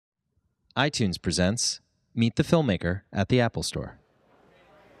iTunes presents Meet the Filmmaker at the Apple Store.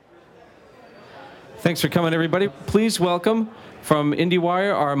 Thanks for coming, everybody. Please welcome from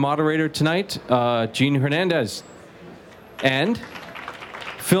IndieWire our moderator tonight, Gene Hernandez, and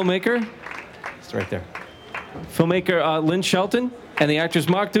filmmaker, it's right there, filmmaker Lynn Shelton, and the actors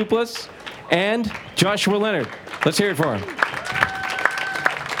Mark Duplass and Joshua Leonard. Let's hear it for him.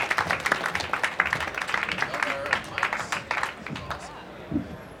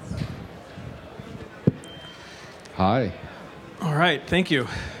 Hi. All right, thank you.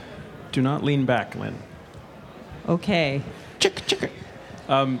 Do not lean back, Lynn. Okay.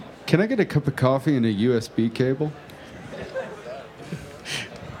 Can I get a cup of coffee and a USB cable?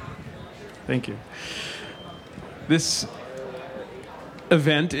 Thank you. This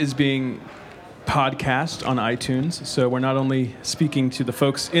event is being podcast on iTunes, so we're not only speaking to the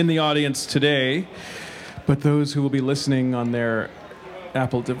folks in the audience today, but those who will be listening on their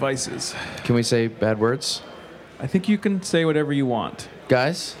Apple devices. Can we say bad words? I think you can say whatever you want.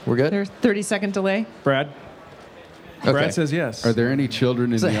 Guys, we're good? There's 30-second delay. Brad? Okay. Brad says yes. Are there any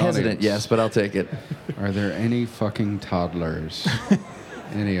children in It's the a hesitant audience? yes, but I'll take it. Are there any fucking toddlers?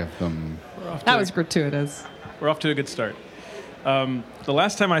 Any of them? That was gratuitous. We're off to a good start. The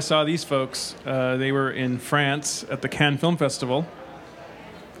last time I saw these folks, they were in France at the Cannes Film Festival.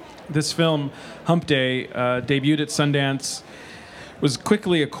 This film, Hump Day, debuted at Sundance, was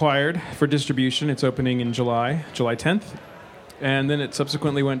quickly acquired for distribution. It's opening in July 10th. And then it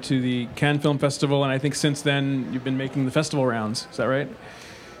subsequently went to the Cannes Film Festival, and I think since then you've been making the festival rounds. Is that right?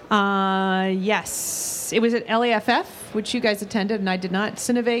 Yes. It was at LAFF, which you guys attended, and I did not.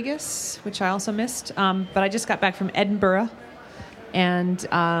 Cinevegas, which I also missed. But I just got back from Edinburgh, and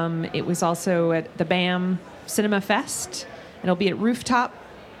it was also at the BAM Cinema Fest. It'll be at Rooftop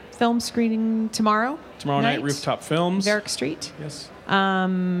Film Screening tomorrow. Tomorrow night, Rooftop Films. Varick Street. Yes.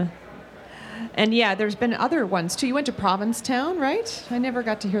 And yeah, there's been other ones too. You went to Provincetown, right? I never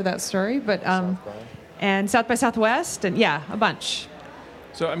got to hear that story, but and South by Southwest, and yeah, a bunch.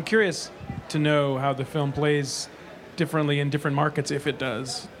 So I'm curious to know how the film plays differently in different markets, if it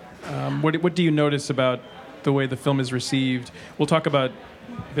does. What do you notice about the way the film is received? We'll talk about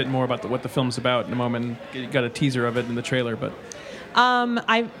a bit more about what the film's about in a moment. You got a teaser of it in the trailer, but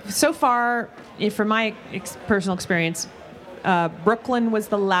So far, from my personal experience, Brooklyn was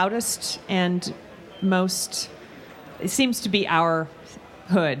the loudest and most. It seems to be our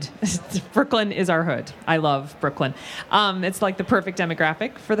hood. Brooklyn is our hood. I love Brooklyn. It's like the perfect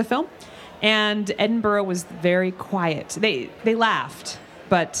demographic for the film. And Edinburgh was very quiet. They laughed,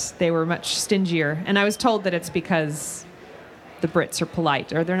 but they were much stingier. And I was told that it's because the Brits are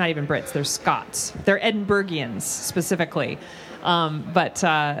polite, or they're not even Brits. They're Scots. They're Edinburghians specifically. But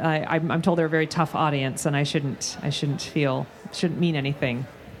I'm told they're a very tough audience, and I shouldn't mean anything.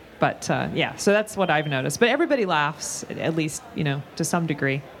 But yeah, so that's what I've noticed. But everybody laughs, at least, to some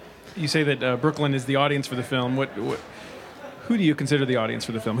degree. you say that Brooklyn is the audience for the film. Who do you consider the audience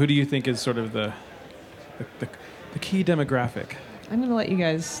for the film? Who do you think is sort of the key demographic? I'm going to let you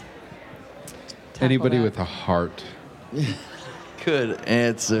guys tackle Anybody that. with a heart. Good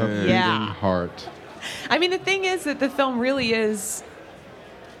answer. A beating Yeah. heart. I mean, the thing is that the film really is.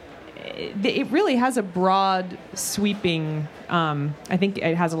 It really has a broad, sweeping. I think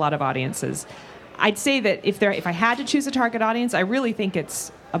it has a lot of audiences. I'd say that if I had to choose a target audience, I really think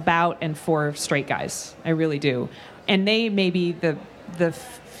it's about and for straight guys. I really do, and they may be the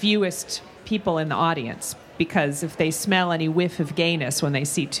fewest people in the audience, because if they smell any whiff of gayness when they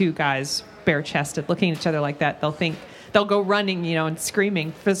see two guys bare-chested looking at each other like that, they'll go running, and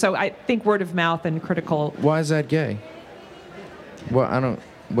screaming. So I think word of mouth and critical. Why is that gay? Well,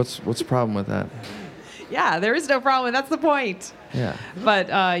 What's the problem with that? Yeah, there is no problem. That's the point. Yeah. But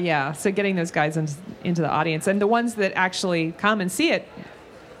yeah, so getting those guys into the audience, and the ones that actually come and see it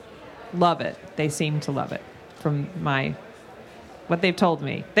love it. They seem to love it, from what they've told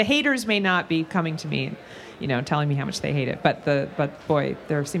me. The haters may not be coming to me, telling me how much they hate it, but boy,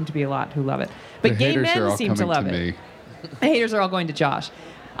 there seem to be a lot who love it. But The gay haters are men all seem to coming love to it. me. The haters are all going to Josh.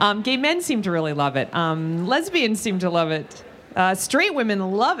 Gay men seem to really love it. Lesbians seem to love it. Straight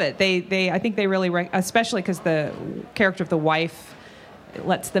women love it. I think they really, especially because the character of the wife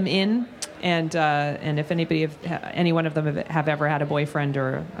lets them in, and if any one of them have ever had a boyfriend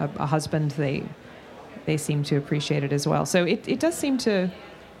or a husband, they seem to appreciate it as well. So it does seem to.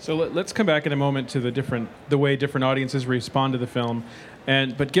 So let's come back in a moment to the way different audiences respond to the film,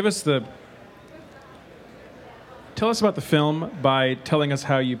 but give us tell us about the film by telling us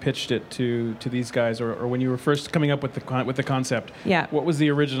how you pitched it to these guys, or when you were first coming up with the concept. Yeah. What was the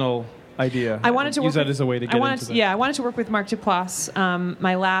original idea? I wanted to use that as a way to get into that. Yeah, I wanted to work with Mark Duplass.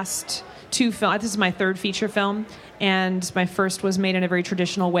 My last 2 films. This is my 3rd feature film, and my first was made in a very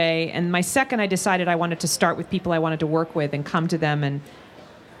traditional way. And my second, I decided I wanted to start with people I wanted to work with and come to them and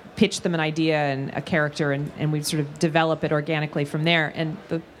pitch them an idea and a character, and we'd sort of develop it organically from there. And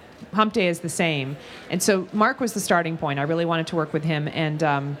the Hump Day is the same. And so Mark was the starting point. I really wanted to work with him. And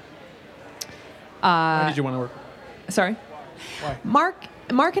Why did you want to work? sorry, Why?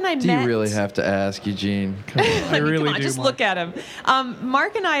 Mark and I Do met. you really have to ask, Eugene? Come on. I really Come on, do. just Mark. look at him.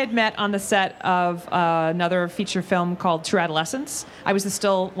 Mark and I had met on the set of another feature film called True Adolescence. I was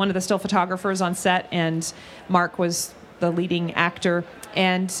one of the still photographers on set, and Mark was the leading actor.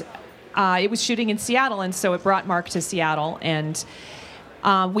 And it was shooting in Seattle, and so it brought Mark to Seattle. And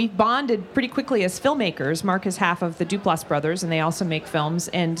we bonded pretty quickly as filmmakers. Mark is half of the Duplass brothers, and they also make films.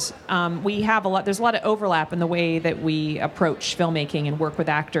 And we have there's a lot of overlap in the way that we approach filmmaking and work with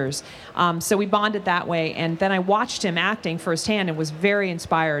actors. So we bonded that way. And then I watched him acting firsthand and was very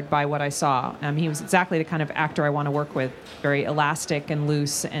inspired by what I saw. He was exactly the kind of actor I want to work with, very elastic and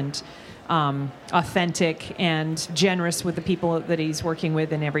loose and authentic and generous with the people that he's working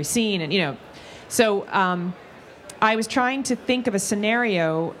with in every scene. And, so I was trying to think of a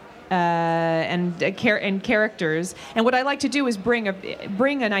scenario and characters, and what I like to do is bring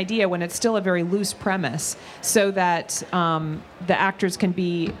an idea when it's still a very loose premise, so that the actors can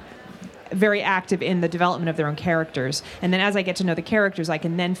be very active in the development of their own characters. And then as I get to know the characters, I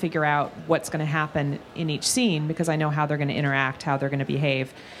can then figure out what's going to happen in each scene, because I know how they're going to interact, how they're going to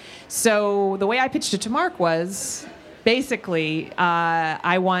behave. So the way I pitched it to Mark was, basically,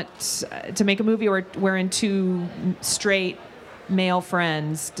 I want to make a movie wherein 2 straight male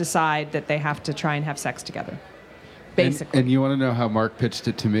friends decide that they have to try and have sex together. Basically. And you want to know how Mark pitched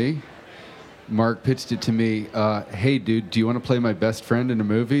it to me? Mark pitched it to me, hey, dude, do you want to play my best friend in a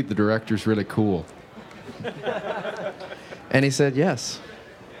movie? The director's really cool. And he said yes.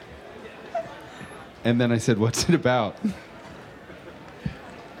 And then I said, what's it about?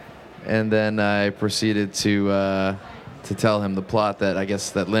 And then I proceeded to tell him the plot that I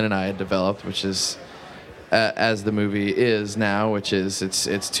guess that Lynn and I had developed, which is as the movie is now, which is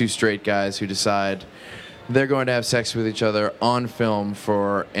it's 2 straight guys who decide they're going to have sex with each other on film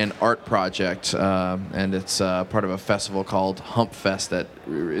for an art project, and it's part of a festival called Hump Fest. That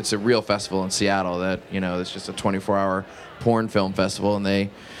it's a real festival in Seattle that it's just a 24-hour porn film festival, and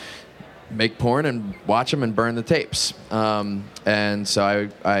they make porn and watch them and burn the tapes. And so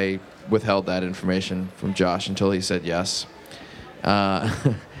I withheld that information from Josh until he said yes.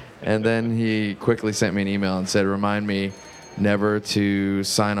 And then he quickly sent me an email and said, remind me never to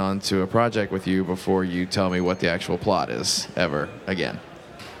sign on to a project with you before you tell me what the actual plot is ever again.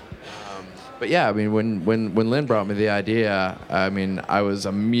 But yeah, I mean, when Lynn brought me the idea, I mean, I was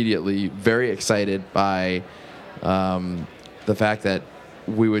immediately very excited by the fact that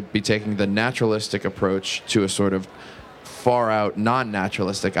we would be taking the naturalistic approach to a sort of far out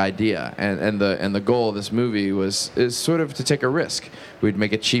non-naturalistic idea, and the goal of this movie is sort of to take a risk. We'd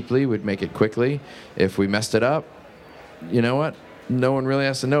make it cheaply, we'd make it quickly. If we messed it up, you know what? No one really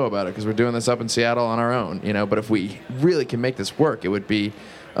has to know about it because we're doing this up in Seattle on our own, But if we really can make this work, it would be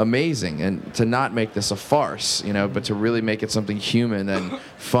amazing. And to not make this a farce, but to really make it something human and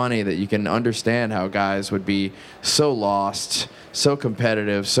funny that you can understand how guys would be so lost, so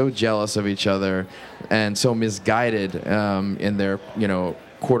competitive, so jealous of each other, and so misguided in their,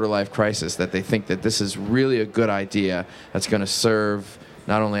 quarter-life crisis that they think that this is really a good idea that's going to serve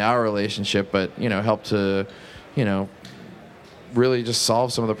not only our relationship, but, help to, really just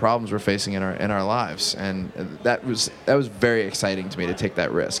solve some of the problems we're facing in our lives. And that was very exciting to me to take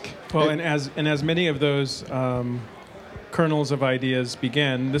that risk. Well, and as many of those kernels of ideas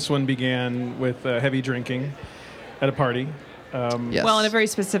began, this one began with heavy drinking at a party. Yes. Well, in a very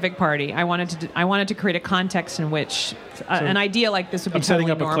specific party. I wanted to create a context in which an idea like this would be I'm setting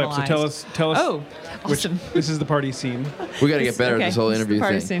totally up a normalized. clip, so tell us. Oh, awesome. This is the party scene, We got to get better Okay, at this whole this is the interview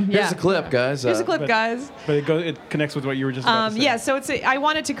party thing. scene. Here's Yeah. a clip, guys. Here's a clip, guys. but it connects with what you were just about to say. Yeah, so I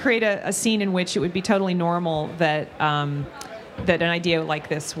wanted to create a scene in which it would be totally normal that that an idea like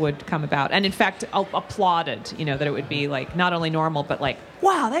this would come about, and in fact applauded. That it would be like not only normal, but like,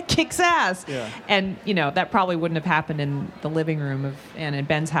 wow, that kicks ass. Yeah. And that probably wouldn't have happened in the living room of Anna and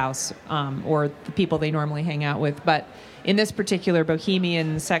Ben's house, or the people they normally hang out with. But in this particular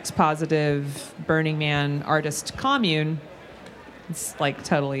bohemian, sex-positive, Burning Man artist commune, it's like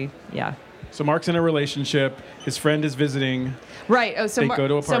totally, yeah. So Mark's in a relationship. His friend is visiting. Right. Oh, so They go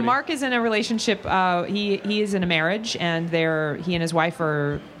to a So party. Mark is in a relationship. He is in a marriage, and he and his wife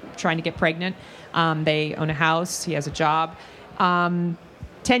are trying to get pregnant. They own a house. He has a job. 10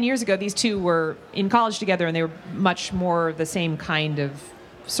 years ago, these two were in college together, and they were much more the same kind of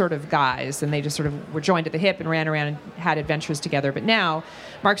sort of guys, and they just sort of were joined at the hip and ran around and had adventures together. But now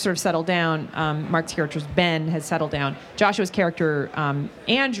Mark sort of settled down. Mark's character, Ben, has settled down. Joshua's character,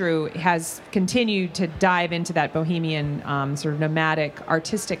 Andrew, has continued to dive into that bohemian, sort of nomadic,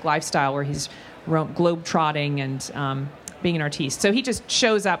 artistic lifestyle where he's globe-trotting and being an artiste. So he just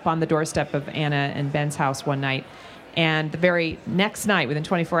shows up on the doorstep of Anna and Ben's house one night, and the very next night, within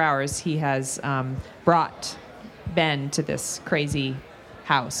 24 hours, he has brought Ben to this crazy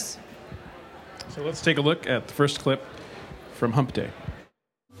house. So let's take a look at the first clip from Hump Day.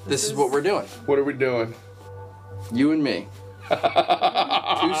 This is what we're doing. What are we doing? You and me.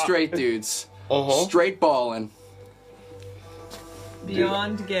 Two straight dudes. Straight balling.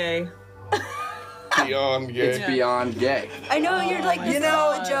 Beyond gay. Beyond gay. It's beyond gay. I know you're like, this is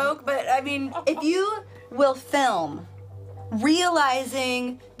a joke, but I mean, if you will film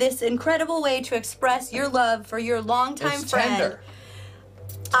realizing this incredible way to express your love for your longtime It's friend. tender.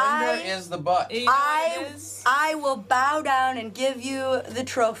 Tender is the butt. I will bow down and give you the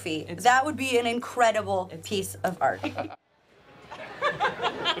trophy. That would be an incredible piece of art.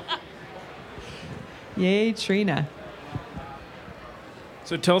 Yay, Trina.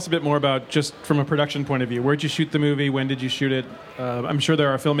 So tell us a bit more about, just from a production point of view, where'd you shoot the movie? When did you shoot it? I'm sure there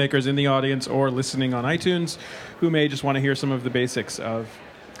are filmmakers in the audience or listening on iTunes who may just want to hear some of the basics of,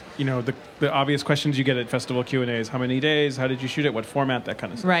 you know, the obvious questions you get at festival Q&As. How many days? How did you shoot it? What format? That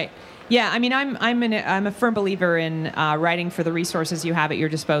kind of stuff. Right. Yeah, I mean, I'm a firm believer in writing for the resources you have at your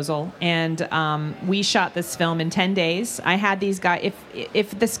disposal, and we shot this film in 10 days. I had these guys.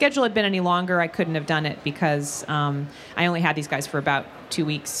 If the schedule had been any longer, I couldn't have done it because I only had these guys for about 2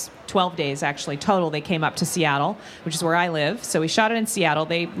 weeks, 12 days actually total. They came up to Seattle, which is where I live. So we shot it in Seattle.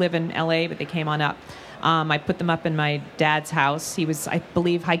 They live in LA, but they came on up. I put them up in my dad's house. He was, I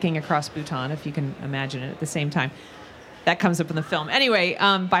believe, hiking across Bhutan, if you can imagine it, at the same time. That comes up in the film. Anyway,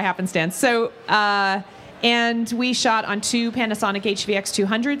 by happenstance. So, and we shot on 2 Panasonic HVX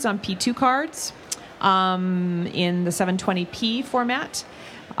 200s on P2 cards in the 720p format.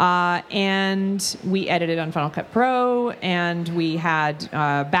 And we edited on Final Cut Pro, and we had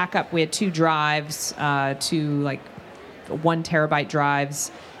backup. We had 2 drives, 2 like 1 terabyte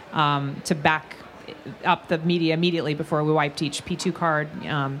drives to back up the media immediately before we wiped each P2 card.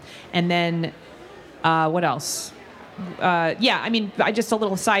 And then what else? Yeah, I mean, just a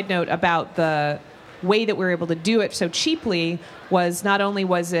little side note about the way that we were able to do it so cheaply was not only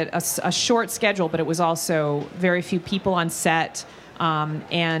was it a short schedule, but it was also very few people on set,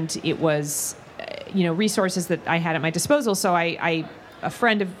 and it was, you know, resources that I had at my disposal. So a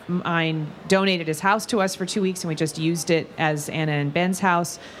friend of mine donated his house to us for 2 weeks, and we just used it as Anna and Ben's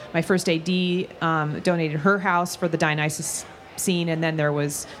house. My first AD donated her house for the Dionysus scene, and then there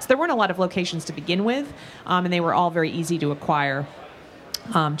weren't a lot of locations to begin with, and they were all very easy to acquire,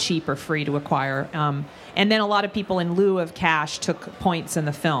 cheap or free to acquire. And then a lot of people, in lieu of cash, took points in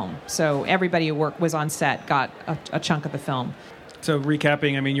the film. So everybody who was on set got a chunk of the film. So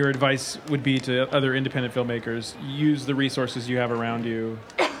recapping, I mean, your advice would be to other independent filmmakers: use the resources you have around you.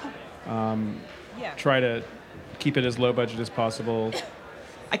 Try to keep it as low budget as possible.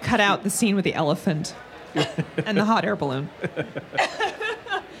 I cut out the scene with the elephant and the hot air balloon.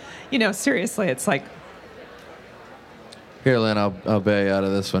 You know, seriously, it's like... Here, Lynn, I'll bail you out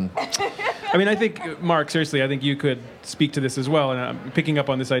of this one. I mean, I think, Mark, seriously, I think you could speak to this as well. And I'm picking up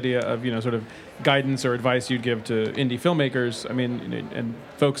on this idea of, you know, sort of guidance or advice you'd give to indie filmmakers. I mean, and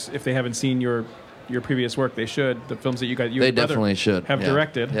folks, if they haven't seen your previous work, they should. The films that you definitely should have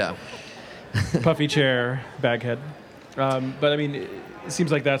directed. Yeah. Puffy Chair, Baghead. But I mean, it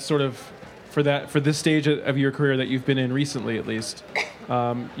seems like that's sort of for this stage of your career that you've been in recently, at least.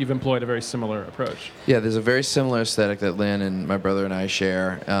 You've employed a very similar approach. Yeah, there's a very similar aesthetic that Lynn and my brother and I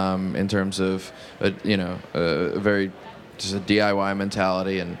share in terms of, a very just a DIY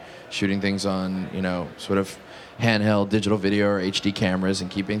mentality and shooting things on, you know, sort of handheld digital video or HD cameras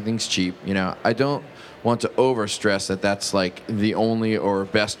and keeping things cheap. You know, I don't want to overstress that that's like the only or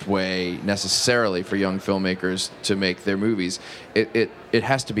best way necessarily for young filmmakers to make their movies. It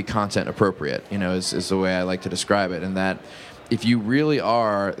has to be content appropriate, you know, is the way I like to describe it. And that if you really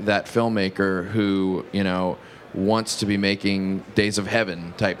are that filmmaker who, you know, wants to be making Days of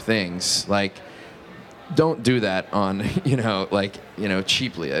Heaven type things, like, don't do that on,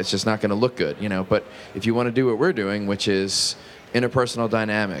 cheaply. It's just not going to look good, you know. But if you want to do what we're doing, which is interpersonal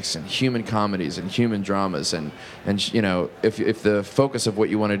dynamics and human comedies and human dramas, and you know, if the focus of what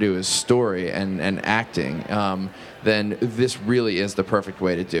you want to do is story and acting, then this really is the perfect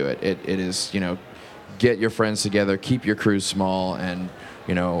way to do it. It is, you know, get your friends together, keep your crews small, and,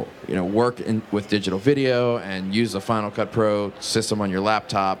 work with digital video and use the Final Cut Pro system on your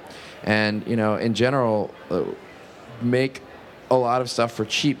laptop, and in general, make a lot of stuff for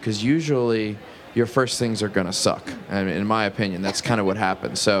cheap, because usually your first things are gonna suck. I mean, in my opinion, that's kind of what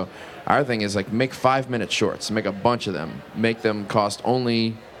happens. So our thing is like, make 5-minute shorts, make a bunch of them, make them cost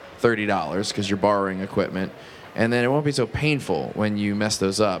only $30 because you're borrowing equipment, and then it won't be so painful when you mess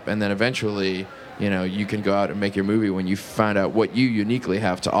those up. And then eventually, you can go out and make your movie when you find out what you uniquely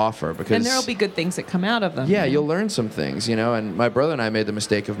have to offer. Because and there'll be good things that come out of them. Yeah, you'll learn some things, And my brother and I made the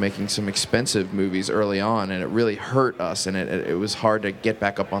mistake of making some expensive movies early on, and it really hurt us, and it was hard to get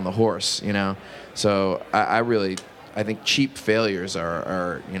back up on the horse, So I think cheap failures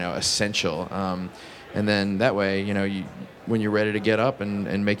are essential. And then that way, when you're ready to get up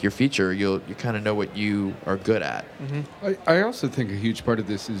and make your feature, you kind of know what you are good at. Mm-hmm. I also think a huge part of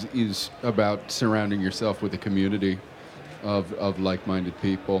this is about surrounding yourself with a community of like-minded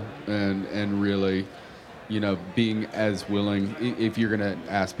people, and really, being as willing, if you're going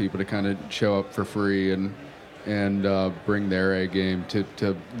to ask people to kind of show up for free and bring their A game,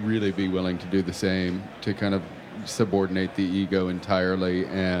 to really be willing to do the same, to kind of subordinate the ego entirely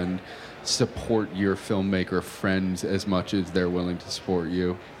and support your filmmaker friends as much as they're willing to support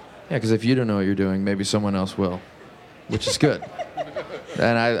you. Yeah, because if you don't know what you're doing, maybe someone else will, which is good.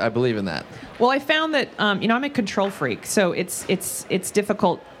 And I believe in that. Well, I found that I'm a control freak, so it's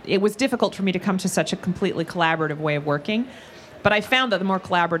difficult. It was difficult for me to come to such a completely collaborative way of working. But I found that the more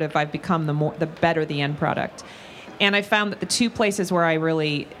collaborative I've become, the better the end product. And I found that the two places where I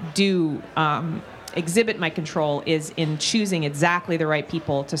really do exhibit my control is in choosing exactly the right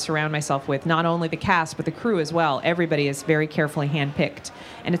people to surround myself with, not only the cast, but the crew as well. Everybody is very carefully handpicked,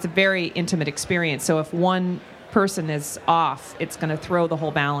 and it's a very intimate experience. So if one person is off, it's going to throw the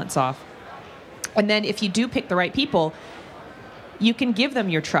whole balance off. And then if you do pick the right people, you can give them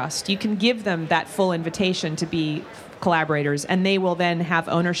your trust. You can give them that full invitation to be collaborators, and they will then have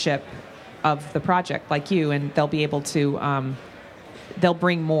ownership of the project like you, and they'll be able to they'll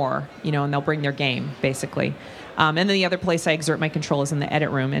bring more, and they'll bring their game, basically. And then the other place I exert my control is in the edit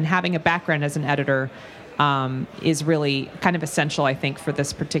room. And having a background as an editor is really kind of essential, I think, for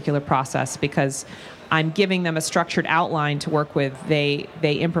this particular process, because I'm giving them a structured outline to work with. They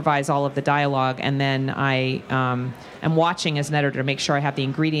improvise all of the dialogue, and then I am watching as an editor to make sure I have the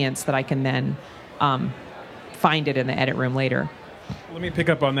ingredients that I can then find it in the edit room later. Let me pick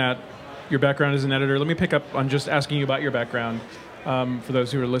up on that. Your background as an editor. Let me pick up on just asking you about your background. For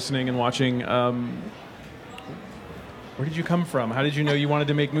those who are listening and watching, where did you come from? How did you know you wanted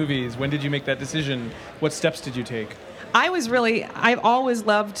to make movies? When did you make that decision? What steps did you take? I've always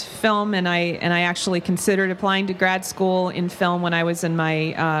loved film, and I actually considered applying to grad school in film when I was in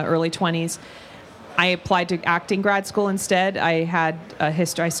my early 20s. I applied to acting grad school instead. I had a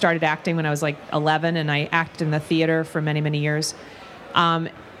history. I started acting when I was like 11, and I acted in the theater for many, many years.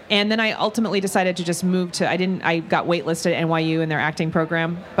 And then I ultimately decided to just move to, I got waitlisted at NYU in their acting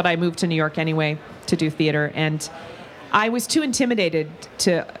program, but I moved to New York anyway to do theater. And I was too intimidated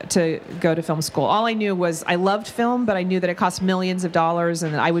to go to film school. All I knew was I loved film, but I knew that it cost millions of dollars,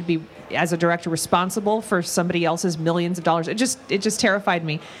 and that I would be, as a director, responsible for somebody else's millions of dollars. It just terrified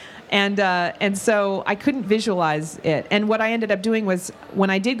me. And so I couldn't visualize it. And what I ended up doing was, when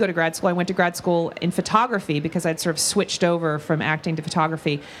I did go to grad school, I went to grad school in photography, because I'd sort of switched over from acting to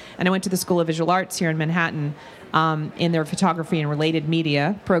photography. And I went to the School of Visual Arts here in Manhattan in their photography and related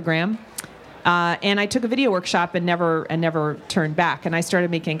media program. And I took a video workshop and never turned back. And I started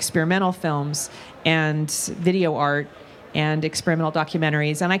making experimental films and video art and experimental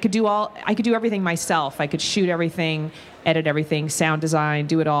documentaries, and I could do everything myself. I could shoot everything, edit everything, sound design,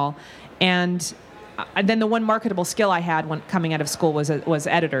 do it all. And then the one marketable skill I had when coming out of school was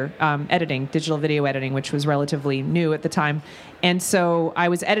editing, digital video editing, which was relatively new at the time. And so I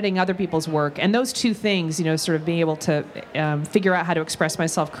was editing other people's work, and those two things, sort of being able to figure out how to express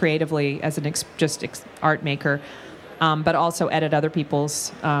myself creatively as an art maker, but also edit other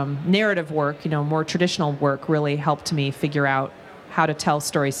people's narrative work, more traditional work, really helped me figure out how to tell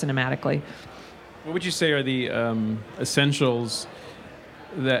stories cinematically. What would you say are the essentials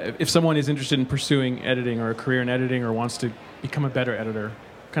that, if someone is interested in pursuing editing or a career in editing or wants to become a better editor,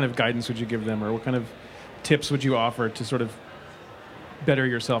 what kind of guidance would you give them, or what kind of tips would you offer to sort of better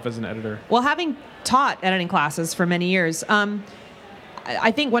yourself as an editor? Well, having taught editing classes for many years,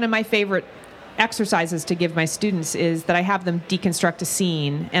 I think one of my favorite exercises to give my students is that I have them deconstruct a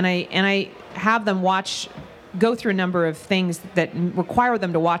scene, and I have them go through a number of things that require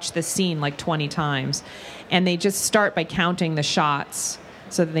them to watch this scene like 20 times, and they just start by counting the shots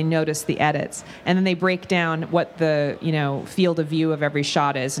so that they notice the edits. And then they break down what the, field of view of every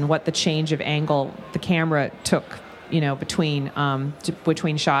shot is and what the change of angle the camera took, between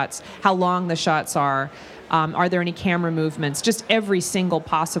shots, how long the shots are there any camera movements, just every single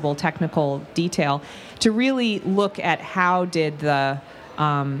possible technical detail to really look at how did the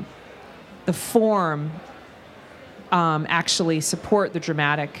form actually support the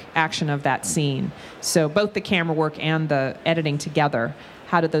dramatic action of that scene. So both the camera work and the editing together,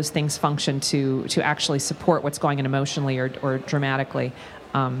 how did those things function to actually support what's going on emotionally or dramatically?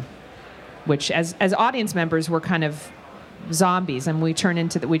 Which as audience members, we're kind of zombies, and we turn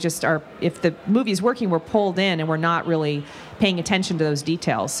into we just are, if the movie's working, we're pulled in and we're not really paying attention to those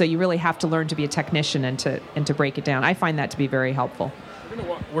details. So you really have to learn to be a technician and to break it down. I find that to be very helpful.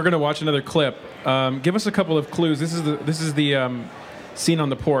 We're going to watch another clip. Give us a couple of clues. This is the scene on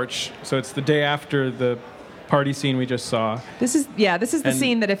the porch. So it's the day after the party scene we just saw. This is the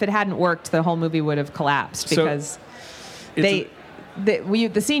scene that if it hadn't worked, the whole movie would have collapsed, because the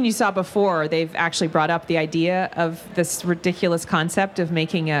scene you saw before, they've actually brought up the idea of this ridiculous concept of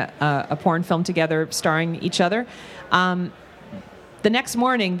making a porn film together starring each other. The next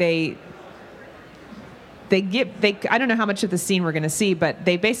morning, they I don't know how much of the scene we're going to see, but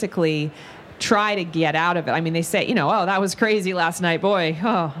they basically try to get out of it. I mean, they say, oh, that was crazy last night, boy.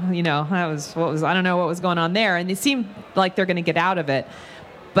 Oh, I don't know what was going on there. And they seem like they're going to get out of it.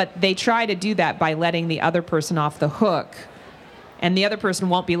 But they try to do that by letting the other person off the hook. And the other person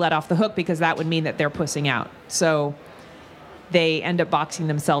won't be let off the hook because that would mean that they're pussing out. So they end up boxing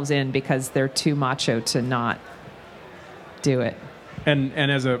themselves in because they're too macho to not do it. And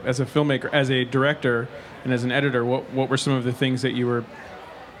as a filmmaker, as a director, and as an editor, what were some of the things that you were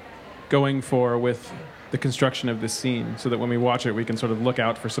going for with the construction of this scene, so that when we watch it, we can sort of look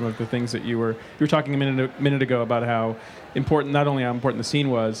out for some of the things that you were talking a minute ago about how important, not only how important the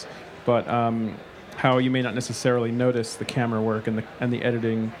scene was, but how you may not necessarily notice the camera work and the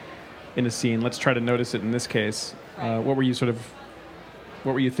editing in a scene. Let's try to notice it in this case. What were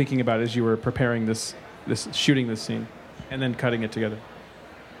you thinking about as you were preparing this shooting this scene and then cutting it together?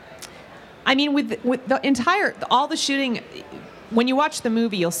 I mean, with all the shooting, when you watch the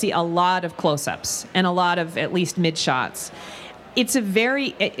movie, you'll see a lot of close-ups and a lot of at least mid-shots. It's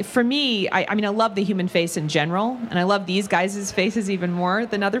for me, I mean, I love the human face in general, and I love these guys' faces even more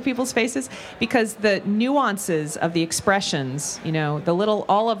than other people's faces, because the nuances of the expressions,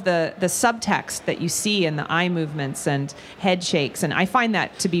 all of the subtext that you see in the eye movements and head shakes, and I find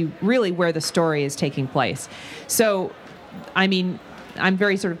that to be really where the story is taking place. So, I mean, I'm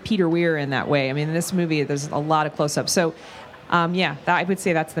very sort of Peter Weir in that way. I mean, in this movie, there's a lot of close-ups. So, I would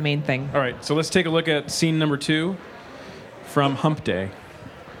say that's the main thing. All right, so let's take a look at scene number 2 from Hump Day.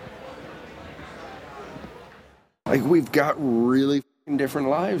 Like, we've got really different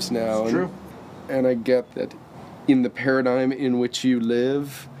lives now. It's true. And I get that in the paradigm in which you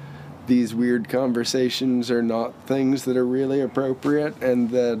live, these weird conversations are not things that are really appropriate, and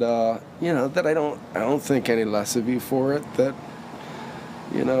that that I don't think any less of you for it.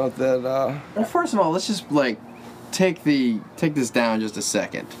 Well, first of all, let's just take this down just a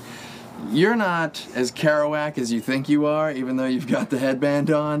second. You're not as Kerouac as you think you are, even though you've got the headband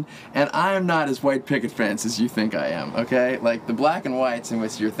on, and I'm not as white picket fence as you think I am, okay? Like, the black and whites in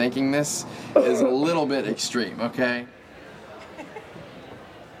which you're thinking this is a little bit extreme, okay?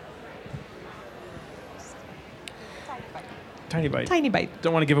 Tiny bite. Tiny bite.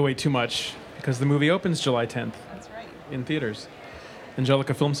 Don't want to give away too much, because the movie opens July 10th. That's right. In theaters.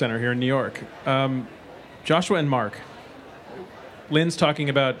 Angelica Film Center here in New York. Joshua and Mark. Lynn's talking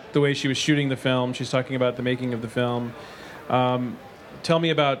about the way she was shooting the film. She's talking about the making of the film. Tell me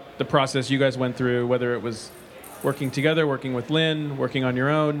about the process you guys went through, whether it was working together, working with Lynn, working on your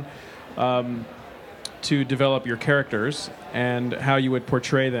own, to develop your characters and how you would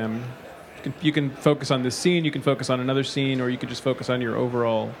portray them. You can focus on this scene, you can focus on another scene, or you could just focus on your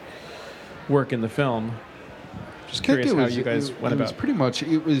overall work in the film. Just curious how you guys went about it. Pretty much,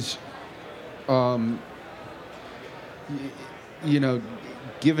 it was,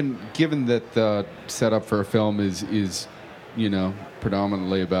 given that the setup for a film is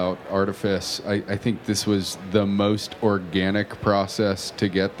predominantly about artifice, I think this was the most organic process to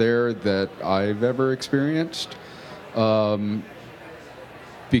get there that I've ever experienced.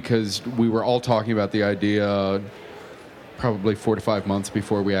 Because we were all talking about the idea probably 4 to 5 months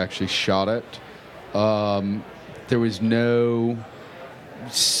before we actually shot it. There was no,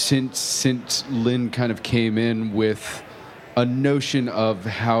 since Lynn kind of came in with a notion of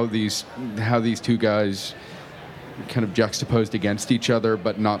how these two guys kind of juxtaposed against each other,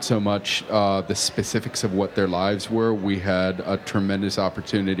 but not so much the specifics of what their lives were. We had a tremendous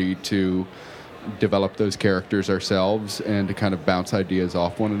opportunity to develop those characters ourselves and to kind of bounce ideas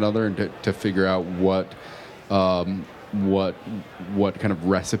off one another and to figure out what kind of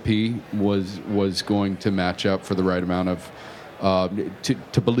recipe was going to match up for the right amount of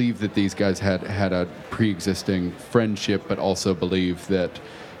to believe that these guys had a pre-existing friendship, but also believe that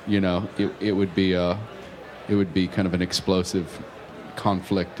it would be kind of an explosive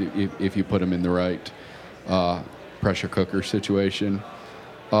conflict if you put them in the right pressure cooker situation.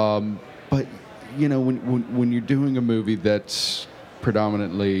 But when you're doing a movie that's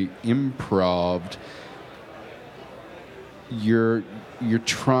predominantly improv'd, you're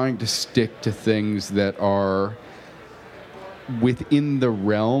trying to stick to things that are within the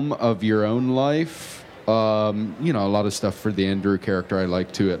realm of your own life. A lot of stuff for the Andrew character, I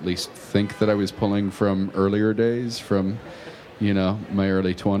like to at least think that I was pulling from earlier days, from my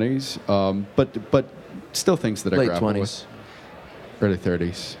early 20s, but still things that I Late grapple 20s. with. Early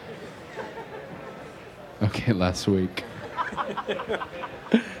 30s. Okay, last week.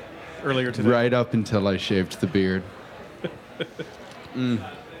 Earlier today. Right up until I shaved the beard.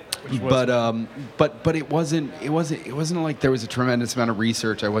 But it wasn't like there was a tremendous amount of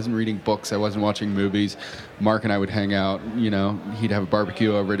research. I wasn't reading books. I wasn't watching movies. Mark and I would hang out. He'd have a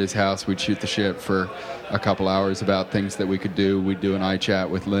barbecue over at his house. We'd shoot the shit for a couple hours about things that we could do. We'd do an iChat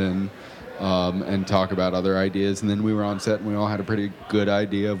with Lynn and talk about other ideas. And then we were on set and we all had a pretty good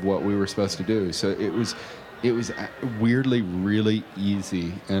idea of what we were supposed to do. So it was weirdly really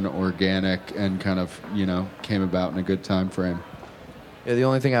easy and organic and kind of came about in a good time frame. Yeah, the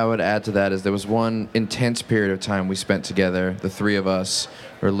only thing I would add to that is there was one intense period of time we spent together, the three of us,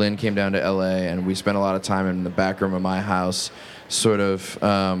 where Lynn came down to LA and we spent a lot of time in the back room of my house sort of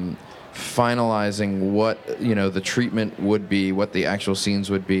finalizing what the treatment would be, what the actual scenes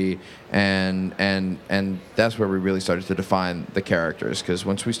would be, and that's where we really started to define the characters, because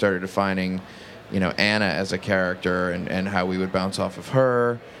once we started defining Anna as a character and how we would bounce off of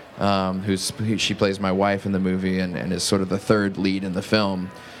her, she plays my wife in the movie and is sort of the third lead in the film.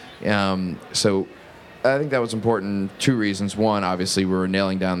 So I think that was important. Two reasons. One, obviously, we were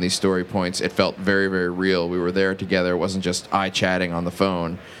nailing down these story points. It felt very, very real. We were there together. It wasn't just chatting on the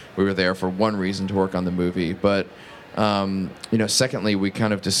phone. We were there for one reason, to work on the movie. But, secondly, we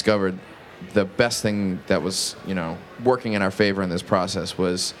kind of discovered the best thing that was, working in our favor in this process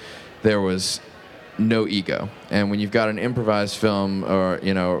was there was no ego. And when you've got an improvised film or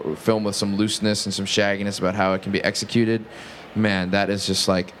film with some looseness and some shagginess about how it can be executed, man, that is just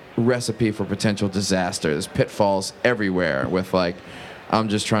like recipe for potential disaster. There's pitfalls everywhere with I'm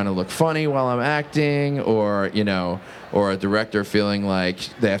just trying to look funny while I'm acting, or a director feeling like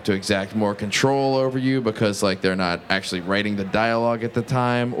they have to exact more control over you because they're not actually writing the dialogue at the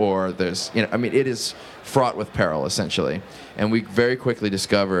time, or there's it is fraught with peril essentially. And we very quickly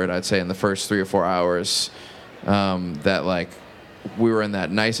discovered, I'd say in the first 3 or 4 hours, that we were in that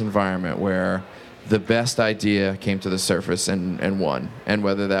nice environment where the best idea came to the surface and won. And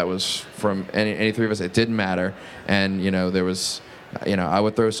whether that was from any three of us, it didn't matter. And there was, I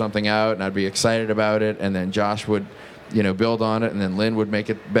would throw something out and I'd be excited about it, and then Josh would build on it, and then Lynn would make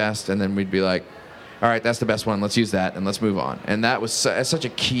it best, and then we'd be like, all right, that's the best one, let's use that and let's move on. And that was such a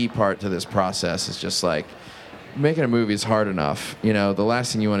key part to this process. It's just making a movie is hard enough. The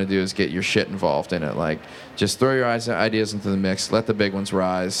last thing you want to do is get your shit involved in it. Just throw your ideas into the mix, let the big ones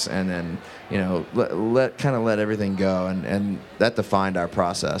rise, and then let everything go. And that defined our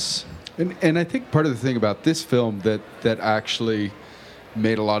process. And I think part of the thing about this film that actually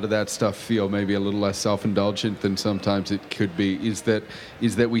made a lot of that stuff feel maybe a little less self-indulgent than sometimes it could be is that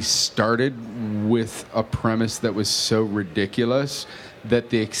we started with a premise that was so ridiculous that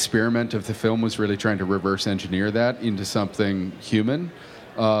the experiment of the film was really trying to reverse engineer that into something human,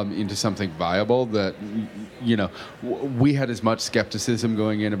 into something viable. That we had as much skepticism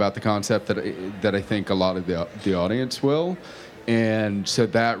going in about the concept that I think a lot of the audience will, and so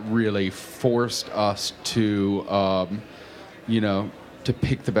that really forced us to to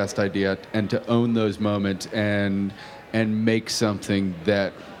pick the best idea and to own those moments and make something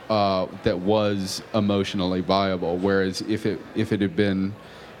that was emotionally viable. Whereas if it had been,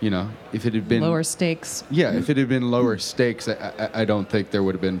 lower stakes. Yeah, if it had been lower stakes, I don't think there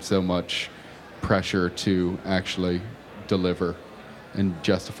would have been so much pressure to actually deliver and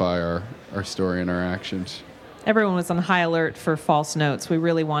justify our story and our actions. Everyone was on high alert for false notes. We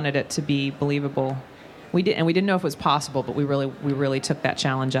really wanted it to be believable. We didn't know if it was possible, but we really took that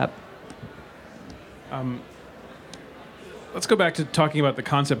challenge up. Let's go back to talking about the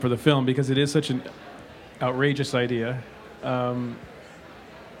concept for the film, because it is such an outrageous idea. I'm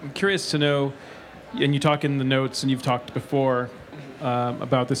curious to know, and you talk in the notes, and you've talked before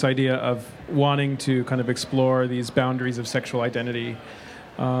about this idea of wanting to kind of explore these boundaries of sexual identity.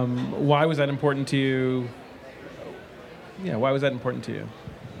 Why was that important to you? Yeah, why was that important to you?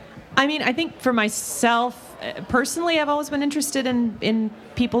 I mean, I think for myself, personally, I've always been interested in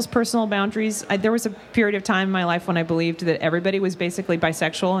people's personal boundaries. There was a period of time in my life when I believed that everybody was basically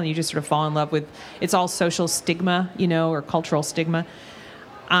bisexual, and you just sort of fall in love with, it's all social stigma, or cultural stigma.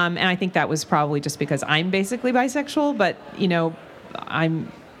 And I think that was probably just because I'm basically bisexual, but,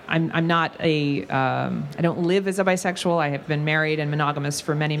 I'm not I don't live as a bisexual. I have been married and monogamous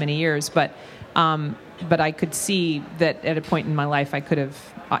for many, many years, but I could see that at a point in my life I could have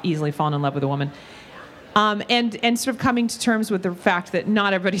easily fallen in love with a woman. And sort of coming to terms with the fact that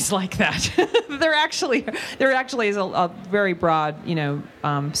not everybody's like that. there actually is a very broad,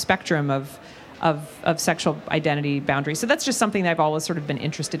 spectrum of sexual identity boundaries. So that's just something that I've always sort of been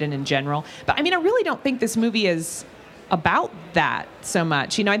interested in general. But I mean, I really don't think this movie is about that so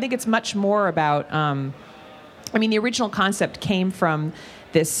much. I think it's much more about, the original concept came from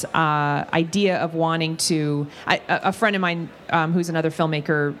this idea of wanting to, a friend of mine who's another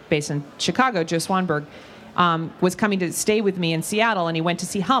filmmaker based in Chicago, Joe Swanberg, was coming to stay with me in Seattle, and he went to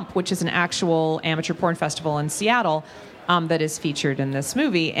see Hump, which is an actual amateur porn festival in Seattle that is featured in this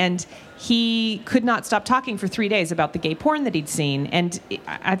movie. And he could not stop talking for 3 days about the gay porn that he'd seen. And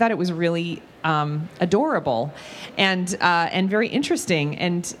I thought it was really adorable and very interesting.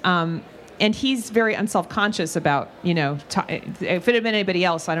 And he's very unselfconscious about, if it had been anybody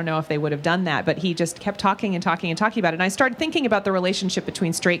else, I don't know if they would have done that, but he just kept talking and talking and talking about it. And I started thinking about the relationship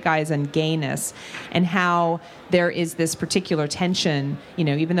between straight guys and gayness, and how there is this particular tension,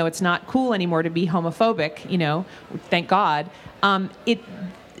 even though it's not cool anymore to be homophobic, thank God,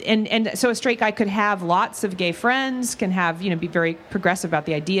 And so a straight guy could have lots of gay friends, can have, be very progressive about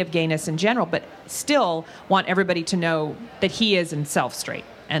the idea of gayness in general, but still want everybody to know that he is himself straight,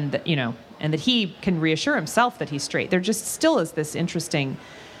 and that, and that he can reassure himself that he's straight. There just still is this interesting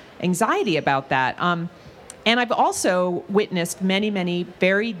anxiety about that. And I've also witnessed many, many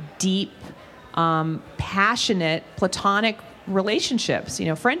very deep, passionate, platonic relationships,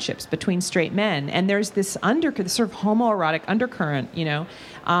 friendships between straight men. And there's this this sort of homoerotic undercurrent,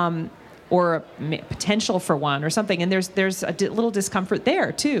 or a potential for one or something. And there's a little discomfort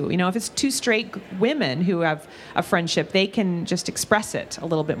there too. If it's two straight women who have a friendship, they can just express it a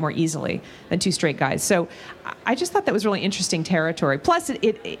little bit more easily than two straight guys. So I just thought that was really interesting territory. Plus,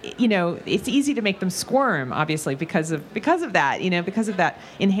 it's easy to make them squirm, obviously, because of that, because of that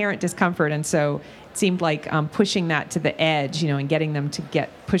inherent discomfort. And so it seemed like pushing that to the edge, and getting them to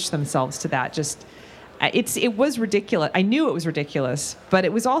push themselves to that. Just it was ridiculous. I knew it was ridiculous, but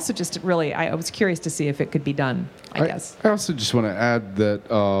it was also just really, I was curious to see if it could be done, I guess. I also just want to add that,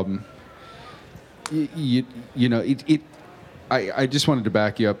 I just wanted to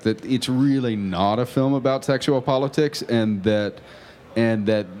back you up that it's really not a film about sexual politics, and that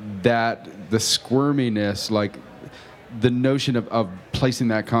the squirminess, like the notion of placing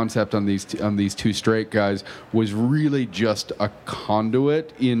that concept on these two straight guys, was really just a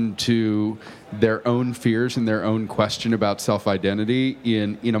conduit into their own fears and their own question about self-identity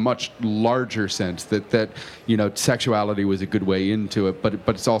in a much larger sense, that sexuality was a good way into it, but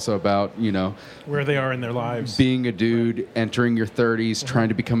it's also about where they are in their lives, being a dude, entering your 30s, trying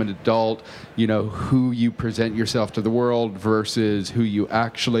to become an adult, who you present yourself to the world versus who you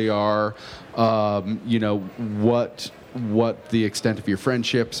actually are, what the extent of your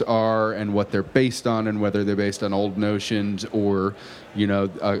friendships are and what they're based on, and whether they're based on old notions or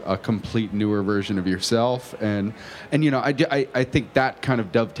a complete newer version of yourself. And I think that kind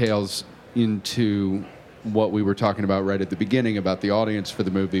of dovetails into what we were talking about right at the beginning about the audience for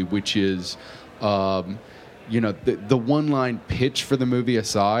the movie, which is the one-line pitch for the movie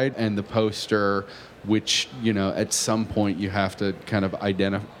aside, and the poster, which at some point you have to kind of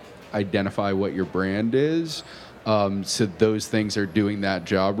identify what your brand is. So those things are doing that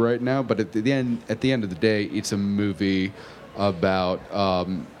job right now. But at the end of the day, it's a movie about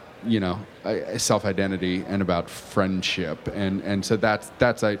self-identity and about friendship, and so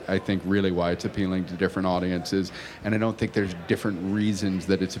that's I think really why it's appealing to different audiences. And I don't think there's different reasons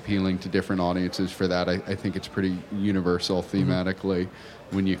that it's appealing to different audiences for that. I think it's pretty universal thematically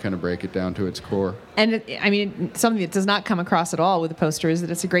when you kind of break it down to its core. And something that does not come across at all with the poster is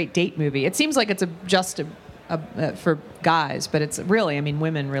that it's a great date movie. It seems like it's for guys, but it's really,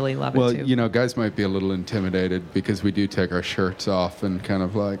 women really love it too. Well, guys might be a little intimidated because we do take our shirts off and kind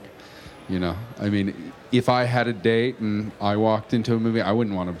of like, if I had a date and I walked into a movie, I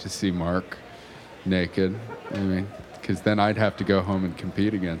wouldn't want them to see Mark, naked. I mean, because then I'd have to go home and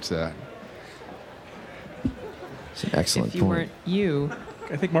compete against that. It's an excellent If you point. weren't you.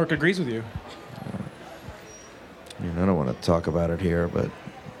 I think Mark agrees with you. I don't want to talk about it here, but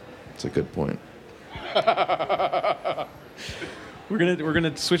it's a good point. We're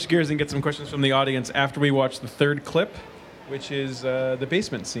gonna switch gears and get some questions from the audience after we watch the third clip, which is the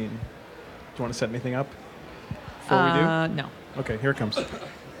basement scene. Do you want to set anything up before we do? No. Okay, here it comes.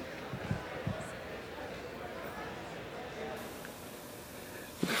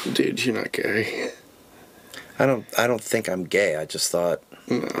 Dude, you're not gay. I don't think I'm gay. I just thought.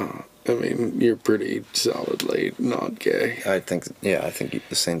 No, I mean you're pretty solidly not gay. I think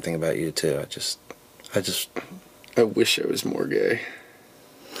the same thing about you too. I wish I was more gay.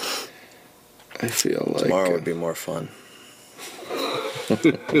 I feel like Tomorrow would be more fun.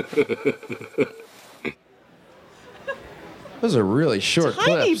 Those are really short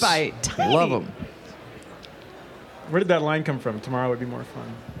Tiny clips. bite. Tiny. Love them. Where did that line come from? Tomorrow would be more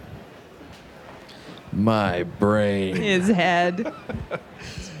fun. My brain. His head.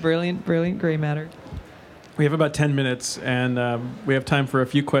 It's brilliant, brilliant gray matter. We have about 10 minutes, and we have time for a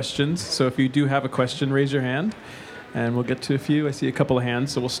few questions. So if you do have a question, raise your hand, and we'll get to a few. I see a couple of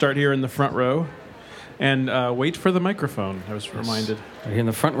hands. So we'll start here in the front row. And wait for the microphone, I was reminded. Right here in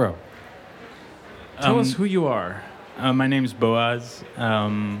the front row. Tell us who you are. My name's Boaz,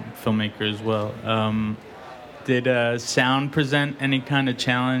 filmmaker as well. Did sound present any kind of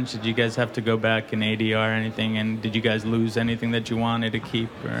challenge? Did you guys have to go back and ADR or anything? And did you guys lose anything that you wanted to keep?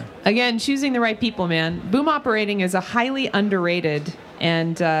 Or? Again, choosing the right people, man. Boom operating is a highly underrated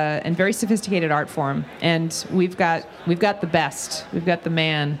and very sophisticated art form, and we've got the best. We've got the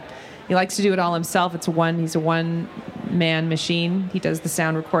man. He likes to do it all himself. He's a one-man machine. He does the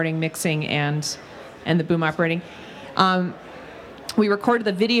sound recording, mixing, and the boom operating. We recorded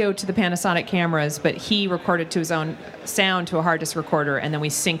the video to the Panasonic cameras, but he recorded to his own sound to a hard disk recorder, and then we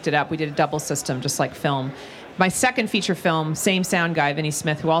synced it up. We did a double system, just like film. My second feature film, same sound guy, Vinny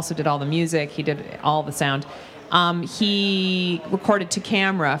Smith, who also did all the music. He did all the sound. He recorded to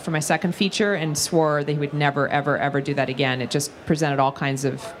camera for my second feature and swore that he would never, ever, ever do that again. It just presented all kinds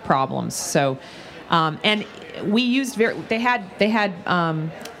of problems. So, and we used they had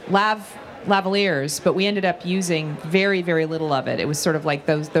lavaliers, but we ended up using very, very little of it. It was sort of like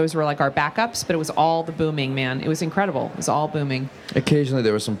those were like our backups, but it was all the booming, man. It was incredible. It was all booming. Occasionally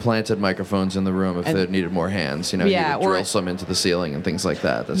there were some planted microphones in the room if they needed more hands. You know, Yeah, you would drill some into the ceiling and things like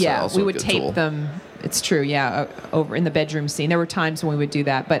that. That's also we a would good tape tool. them. It's true, yeah, over in the bedroom scene. There were times when we would do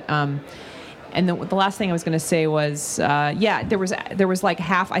that, but and the last thing I was going to say was, there was like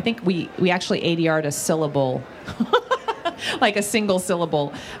half. I think we actually ADR'd a syllable. Like a single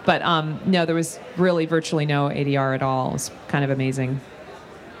syllable, but no, there was really virtually no ADR at all. It was kind of amazing.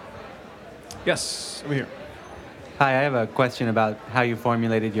 Yes, over here. Hi, I have a question about how you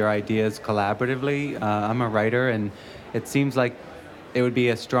formulated your ideas collaboratively. I'm a writer, and it seems like it would be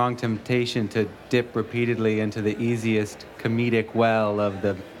a strong temptation to dip repeatedly into the easiest comedic well of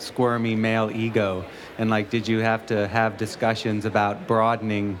the squirmy male ego. And like, did you have to have discussions about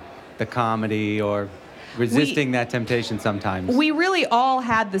broadening the comedy or resisting that temptation sometimes? We really all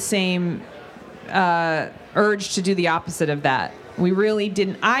had the same urge to do the opposite of that. We really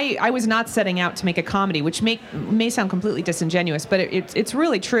didn't. I was not setting out to make a comedy, which may sound completely disingenuous, but it's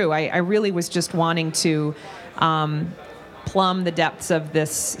really true. I really was just wanting to plumb the depths of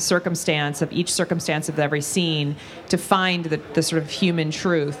this circumstance, of each circumstance of every scene, to find the sort of human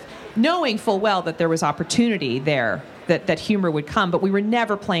truth, knowing full well that there was opportunity there, that humor would come, but we were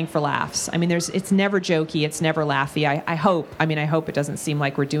never playing for laughs. I mean, it's never jokey, it's never laughy. I hope it doesn't seem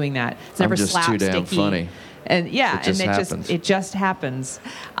like we're doing that. It's never I'm just slapsticky. too damn funny. And yeah, it just happens.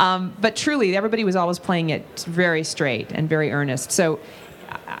 But truly, everybody was always playing it very straight and very earnest. So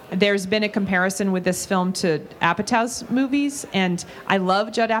there's been a comparison with this film to Apatow's movies, and I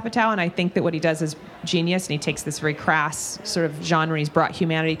love Judd Apatow, and I think that what he does is genius, and he takes this very crass sort of genre and he's brought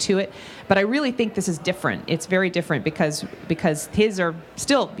humanity to it. But I really think this is different. It's very different because his are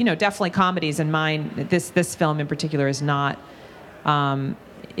still, definitely comedies, and mine, this film in particular, is not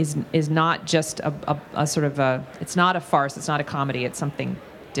is not just a sort of a, it's not a farce, it's not a comedy, it's something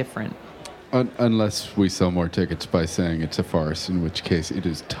different. Unless we sell more tickets by saying it's a farce, in which case it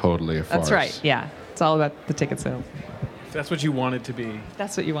is totally a farce. That's right, yeah. It's all about the ticket sales. If that's what you want it to be.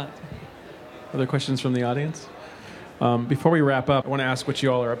 That's what you want. Other questions from the audience? Before we wrap up, I want to ask what you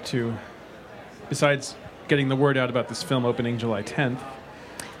all are up to, besides getting the word out about this film opening July 10th.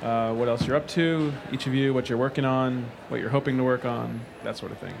 what else you're up to, each of you, what you're working on, what you're hoping to work on, that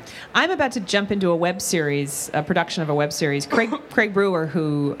sort of thing. I'm about to jump into a web series, a production of a web series. Craig Brewer,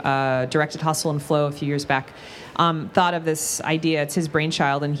 who directed Hustle and Flow a few years back, thought of this idea. It's his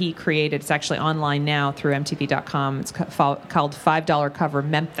brainchild, and he created, it's actually online now through MTV.com. It's called $5 Cover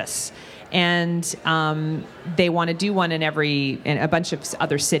Memphis. And they want to do one in a bunch of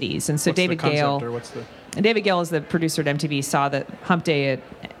other cities. And so David Gale is the producer at MTV, saw that Hump Day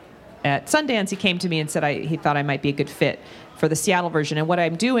at Sundance. He came to me and said he thought I might be a good fit for the Seattle version. And what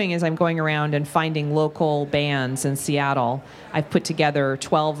I'm doing is I'm going around and finding local bands in Seattle. I've put together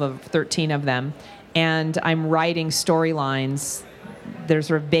 13 of them, and I'm writing storylines. They're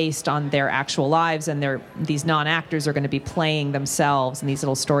sort of based on their actual lives, and these non-actors are going to be playing themselves in these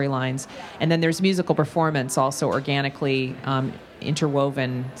little storylines. And then there's musical performance also organically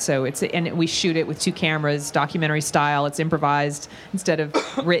interwoven. So and we shoot it with 2 cameras, documentary style. It's improvised instead of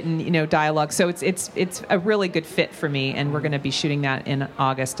written, dialogue. So it's a really good fit for me, and we're going to be shooting that in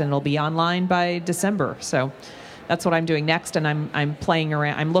August, and it'll be online by December. So that's what I'm doing next, and I'm playing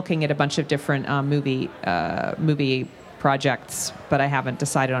around. I'm looking at a bunch of different movie projects, but I haven't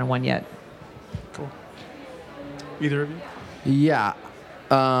decided on one yet. Cool. Either of you? Yeah.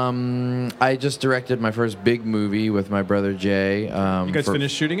 I just directed my first big movie with my brother Jay. You guys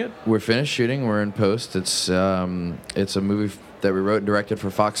finished shooting it? We're finished shooting. We're in post. It's a movie that we wrote and directed for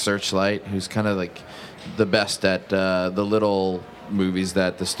Fox Searchlight, who's kind of like the best at the little movies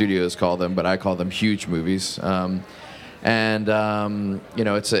that the studios call them, but I call them huge movies.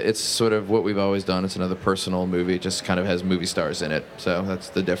 It's sort of what we've always done. It's another personal movie. It just kind of has movie stars in it. So that's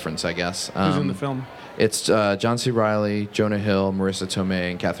the difference, I guess. Who's in the film? It's John C. Reilly, Jonah Hill, Marissa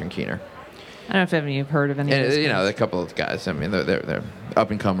Tomei, and Catherine Keener. I don't know if any of you have heard of any of those guys. A couple of guys. I mean, they're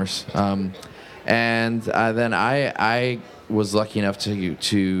up-and-comers. Then I was lucky enough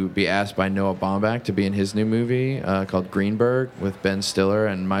to be asked by Noah Baumbach to be in his new movie called Greenberg with Ben Stiller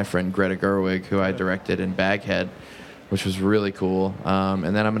and my friend Greta Gerwig, who I directed in Baghead, which was really cool.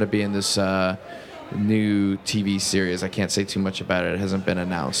 And then I'm going to be in this new TV series. I can't say too much about it. It hasn't been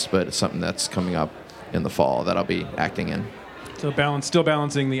announced, but it's something that's coming up in the fall that I'll be acting in. So still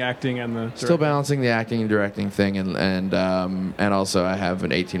balancing the acting and the directing. Still balancing the acting and directing thing, and also I have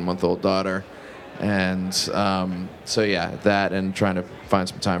an 18-month-old daughter, and that and trying to find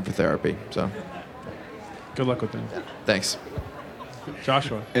some time for therapy. So good luck with that. Thanks.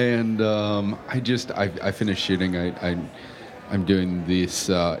 Joshua. And I finished shooting. I'm doing this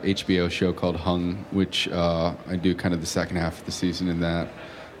HBO show called Hung, which I do kind of the second half of the season in that.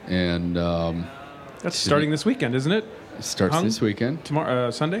 And that's starting this weekend, isn't it? It starts Hung? this weekend.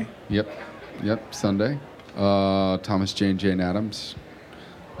 Tomorrow, Sunday? Yep, Sunday. Thomas Jane Adams.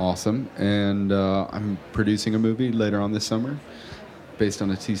 Awesome. And I'm producing a movie later on this summer based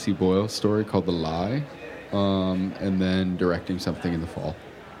on a T.C. Boyle story called The Lie. And then directing something in the fall.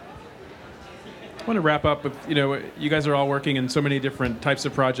 I want to wrap up with, you guys are all working in so many different types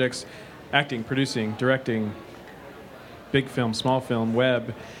of projects, acting, producing, directing, big film, small film,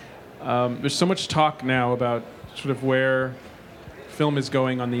 web. There's so much talk now about sort of where film is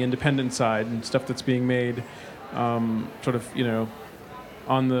going on the independent side and stuff that's being made on the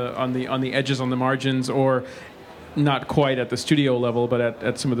edges, on the margins, or not quite at the studio level, but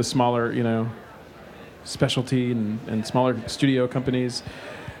at some of the smaller, specialty and smaller studio companies.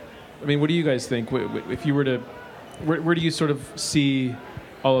 I mean, what do you guys think? If you were to, where do you sort of see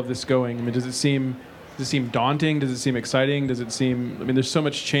all of this going? I mean, does it seem daunting? Does it seem exciting? Does it seem? I mean, there's so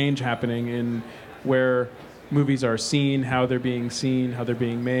much change happening in where movies are seen, how they're being seen, how they're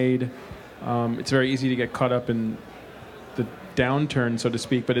being made. It's very easy to get caught up in the downturn, so to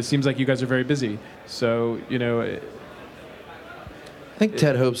speak. But it seems like you guys are very busy. So I think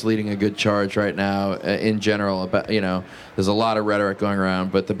Ted Hope's leading a good charge right now in general. About there's a lot of rhetoric going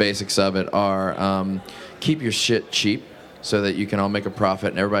around, but the basics of it are keep your shit cheap so that you can all make a profit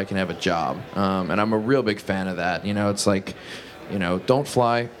and everybody can have a job. And I'm a real big fan of that. It's like, don't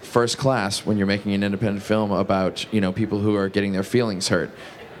fly first class when you're making an independent film about people who are getting their feelings hurt.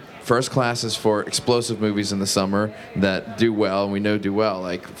 First class is for explosive movies in the summer that do well, and we know do well.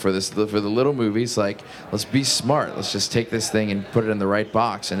 Like for the little movies, like let's be smart. Let's just take this thing and put it in the right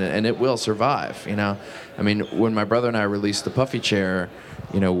box, and it will survive. I mean, when my brother and I released The Puffy Chair,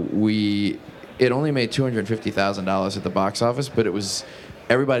 it only made $250,000 at the box office, but it was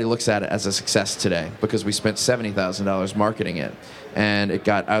everybody looks at it as a success today because we spent $70,000 marketing it, and it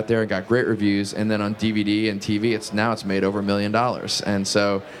got out there and got great reviews. And then on DVD and TV, it's made over $1 million. And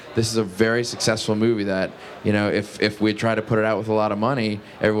so this is a very successful movie that, you know, if we tried to put it out with a lot of money,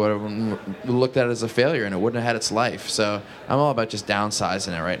 everyone looked at it as a failure and it wouldn't have had its life. So I'm all about just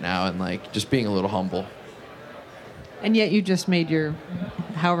downsizing it right now and like just being a little humble. And yet you just made your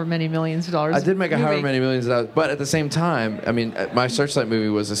however many millions of dollars. I did make a movie. however many millions of dollars, but at the same time, I mean, my Searchlight movie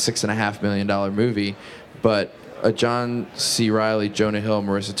was a $6.5 million movie, but a John C. Reilly, Jonah Hill,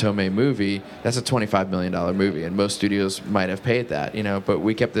 Marissa Tomei movie, that's a $25 million movie, and most studios might have paid that, you know, but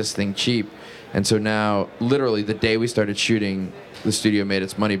we kept this thing cheap. And so now, literally, the day we started shooting, the studio made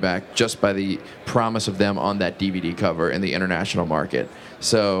its money back just by the promise of them on that DVD cover in the international market.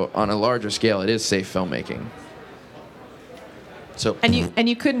 So on a larger scale, it is safe filmmaking. So And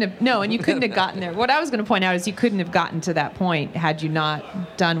you couldn't have gotten there. What I was going to point out is you couldn't have gotten to that point had you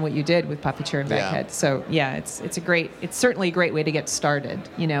not done what you did with Puppeteer and Backhead. So yeah, it's certainly a great way to get started,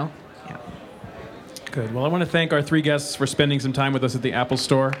 you know. Yeah. Good. Well, I want to thank our three guests for spending some time with us at the Apple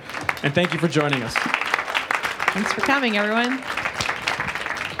Store, and thank you for joining us. Thanks for coming, everyone.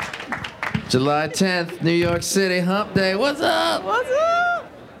 July 10th, New York City, Hump Day. What's up? What's up?